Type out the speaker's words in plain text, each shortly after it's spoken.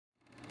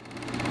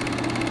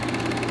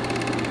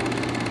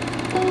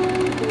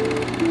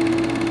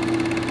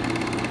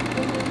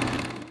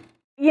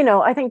you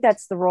know, I think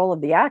that's the role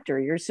of the actor.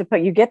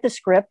 You get the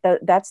script,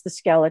 that's the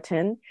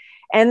skeleton,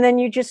 and then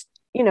you just,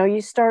 you know,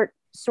 you start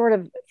sort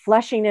of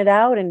fleshing it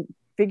out and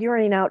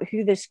figuring out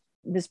who this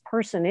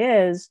person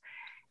is.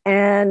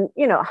 And,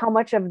 you know, how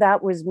much of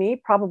that was me?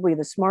 Probably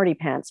the smarty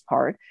pants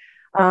part.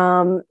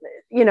 Um,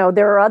 you know,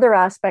 there are other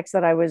aspects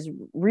that I was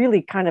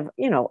really kind of,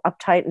 you know,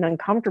 uptight and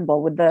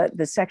uncomfortable with,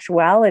 the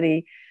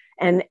sexuality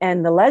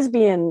and the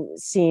lesbian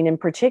scene in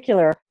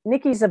particular.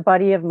 Nikki's a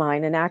buddy of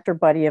mine, an actor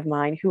buddy of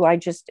mine, who I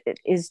just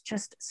is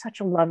just such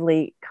a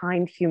lovely,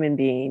 kind human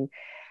being.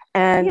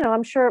 And, you know,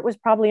 I'm sure it was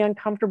probably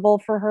uncomfortable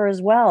for her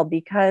as well,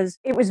 because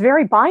it was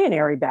very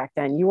binary back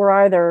then. You were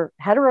either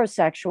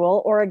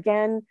heterosexual, or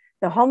again,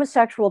 the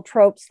homosexual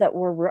tropes that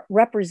were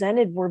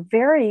represented were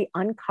very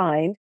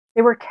unkind.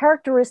 They were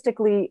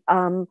characteristically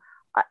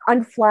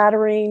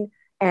unflattering.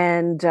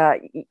 And,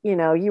 you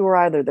know, you were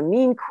either the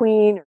mean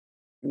queen,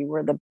 you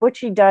were the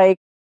butchy dyke,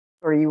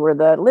 or you were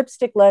the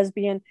lipstick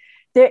lesbian.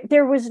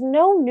 There was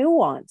no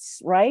nuance,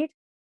 right?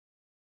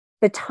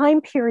 The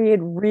time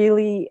period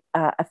really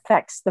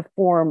affects the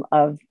form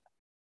of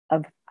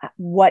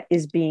what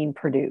is being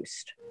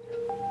produced.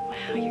 Wow,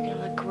 you're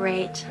gonna look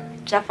great.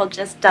 Jeff will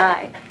just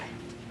die.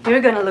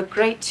 You're gonna look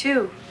great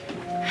too.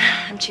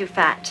 I'm too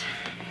fat.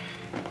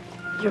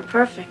 You're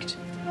perfect.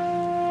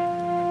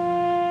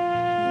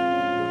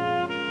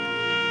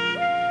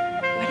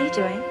 What are you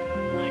doing?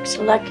 Mike's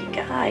a lucky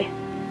guy.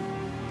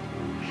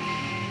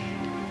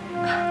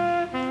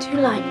 Do you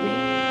like me?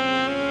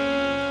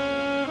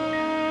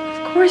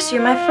 Of course,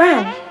 you're my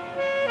friend.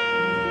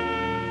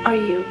 Are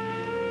you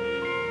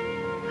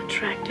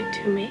attracted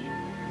to me?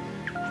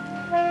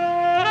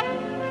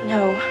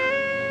 No.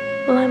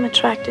 Well, I'm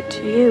attracted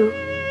to you.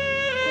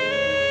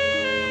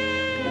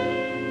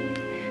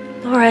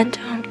 Laura,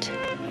 don't.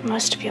 You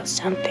must feel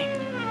something.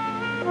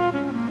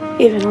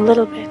 Even a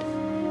little bit.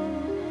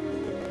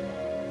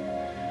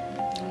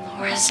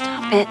 Laura,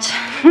 stop it.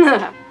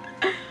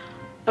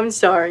 I'm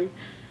sorry.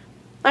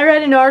 I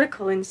read an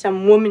article in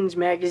some woman's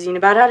magazine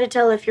about how to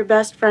tell if your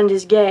best friend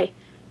is gay.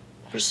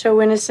 You're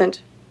so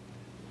innocent.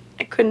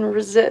 I couldn't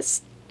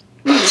resist.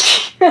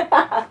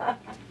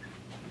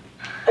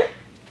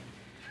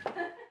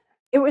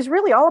 It was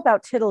really all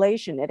about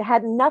titillation. It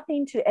had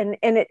nothing to, and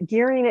it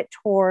gearing it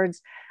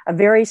towards a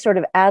very sort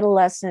of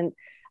adolescent,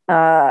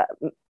 I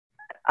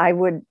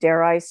would,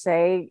 dare I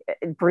say,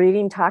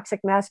 breeding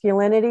toxic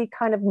masculinity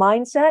kind of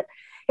mindset.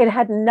 It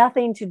had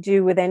nothing to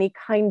do with any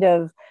kind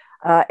of,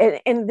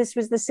 and this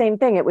was the same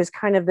thing. It was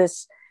kind of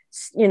this,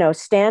 you know,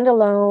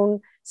 standalone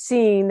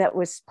scene that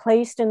was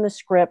placed in the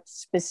script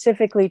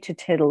specifically to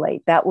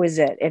titillate. That was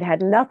it. It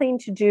had nothing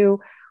to do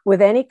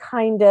with any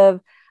kind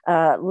of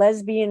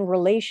lesbian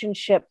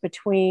relationship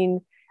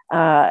between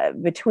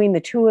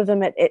the two of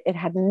them. It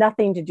had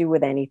nothing to do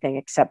with anything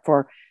except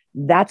for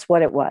that's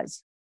what it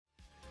was.